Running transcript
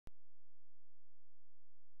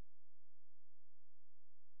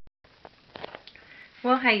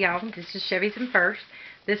Well, hey y'all, this is Chevy's and First.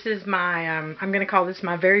 This is my, I'm going to call this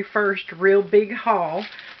my very first real big haul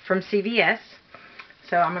from CVS.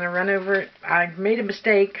 So I'm going to run over it. I made a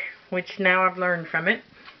mistake, which now I've learned from it.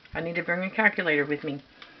 I need to bring a calculator with me.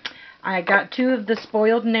 I got 2 of the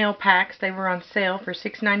spoiled nail packs. They were on sale for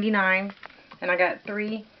 $6.99. And I got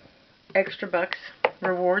 3 extra bucks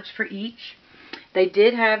rewards for each. They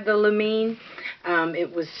did have the Lumine.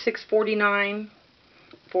 It was $6.49.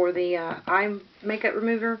 for the eye makeup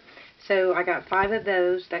remover. So I got 5 of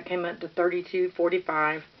those. That came up to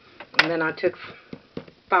 $32.45. And then I took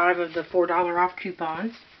 5 of the $4 off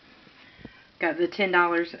coupons. Got the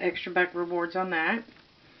 $10 extra buck rewards on that.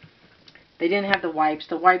 They didn't have the wipes.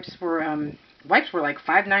 The wipes were like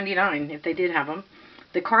 $5.99 if they did have them.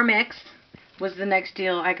 The Carmex was the next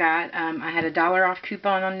deal I got. I had a $1 off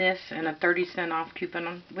coupon on this and a 30-cent off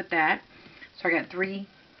coupon with that. So I got 3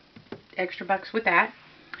 extra bucks with that.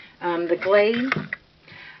 The Glade,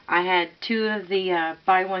 I had 2 of the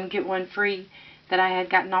buy one get one free that I had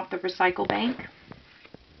gotten off the recycle bank,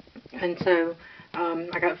 and so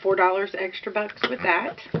I got $4 extra bucks with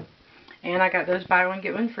that, and I got those buy one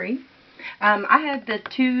get one free. I had the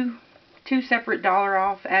two separate $1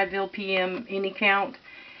 off Advil PM any count,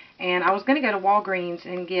 and I was going to go to Walgreens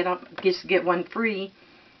and get one free,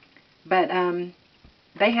 but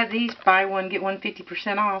they had these buy one get one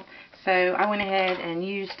 50% off. So I went ahead and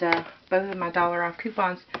used both of my $1 off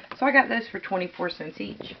coupons. So I got those for 24 cents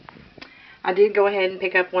each. I did go ahead and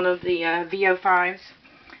pick up one of the VO5s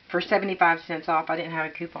for 75 cents off. I didn't have a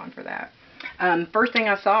coupon for that. First thing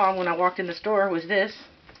I saw when I walked in the store was this.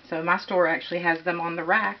 So my store actually has them on the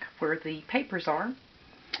rack where the papers are.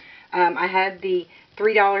 I had the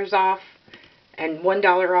 $3 off and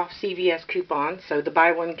 $1 off CVS coupon. So the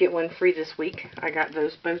buy one get one free this week. I got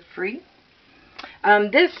those both free.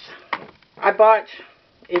 This I bought,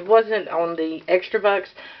 it wasn't on the extra bucks,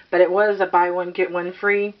 but it was a buy one get one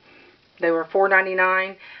free. They were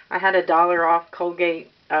 $4.99. I had a $1 off Colgate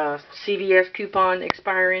CVS coupon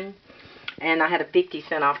expiring, and I had a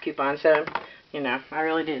 50-cent off coupon. So, you know, I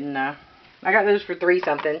really didn't, I got those for 3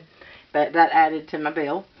 something, but that added to my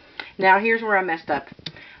bill. Now here's where I messed up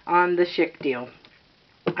on the Schick deal.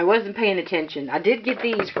 I wasn't paying attention. I did get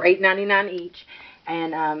these for $8.99 each.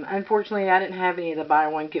 And unfortunately, I didn't have any of the buy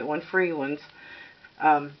one get one free ones.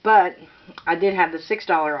 But I did have the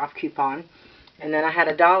 $6 off coupon. And then I had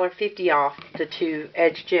a $1.50 off the 2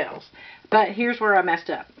 Edge gels. But here's where I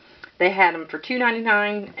messed up. They had them for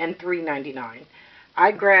 $2.99 and $3.99.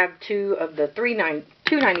 I grabbed 2 of the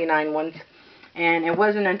 $2.99 ones. And it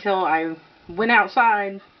wasn't until I went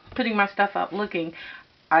outside putting my stuff up looking,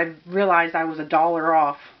 I realized I was $1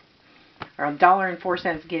 off. Or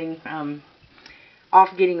 $1.04 getting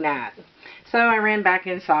getting that. So I ran back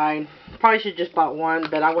inside. Probably should have just bought 1,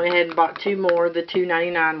 but I went ahead and bought 2 more, the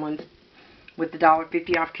 $2.99 ones with the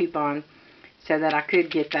 $1.50 off coupon, so that I could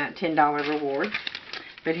get that $10 reward.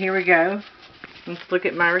 But here we go. Let's look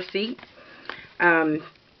at my receipt. There's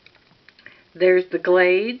the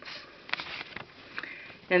Glades,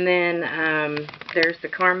 and then there's the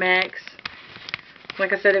Carmex.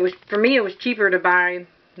 Like I said, it was, for me, it was cheaper to buy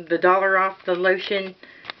the $1 off the lotion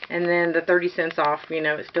and then the 30 cents off. You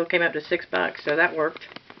know, it still came up to $6, so that worked.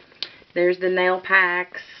 There's the nail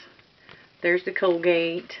packs. There's the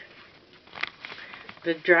Colgate.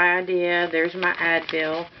 The Dry Idea. There's my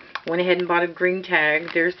Advil. Went ahead and bought a green tag.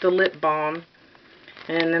 There's the lip balm.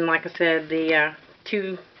 And then, like I said, the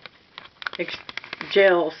 2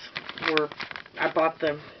 gels were, I bought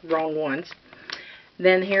the wrong ones.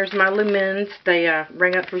 Then here's my Lumens. They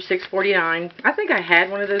rang up for $6.49. I think I had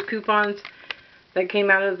one of those coupons that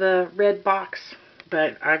came out of the red box,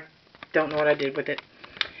 but I don't know what I did with it.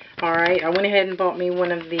 Alright, I went ahead and bought me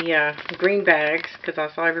one of the green bags because I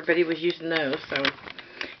saw everybody was using those. So,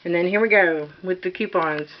 and then here we go with the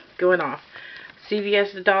coupons going off.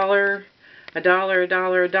 CVS $1,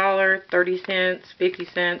 $1, 30 cents, 50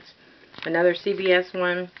 cents. Another CVS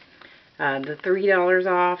one, the $3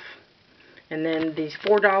 off. And then these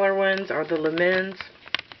 $4 ones are the Lumens.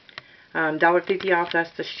 $1.50 off,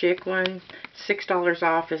 that's the Schick one. $6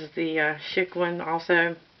 off is the Schick one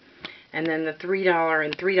also. And then the $3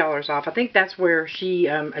 and $3 off. I think that's where she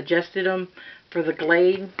adjusted them for the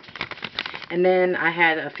Glade. And then I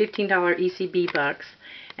had a $15 ECB bucks.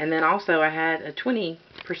 And then also I had a 20%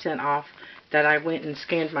 off that I went and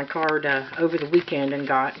scanned my card over the weekend and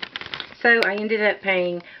got. So I ended up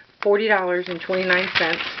paying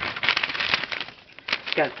 $40.29.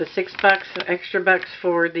 Got the $6 extra bucks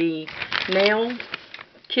for the nail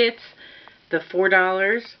kits, the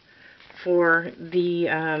 $4 for the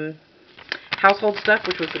household stuff,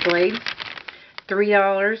 which was the Glade,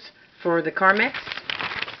 $3 for the Carmex,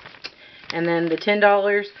 and then the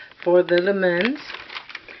 $10 for the lemons.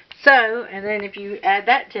 So, and then if you add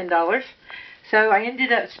that $10, so I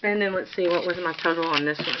ended up spending, let's see, what was my total on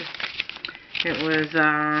this one? It was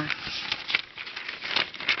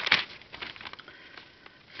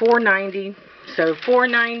 $4.90. So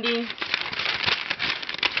 $4.90.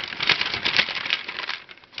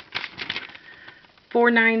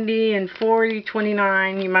 $4.90 and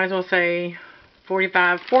 $40.29. You might as well say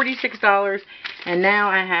 $45, $46, and now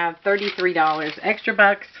I have $33 extra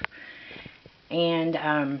bucks, and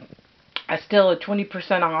I still a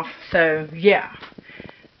 20% off. So yeah.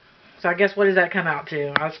 So I guess what does that come out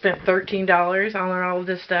to? I spent $13 on all of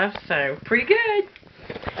this stuff, so pretty good.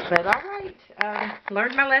 But alright,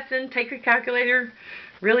 learned my lesson. Take your calculator,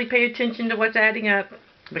 really pay attention to what's adding up,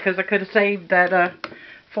 because I could have saved that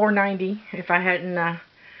 $4.90 if I hadn't,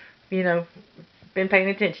 you know, been paying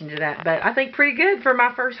attention to that. But I think pretty good for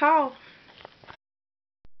my first haul.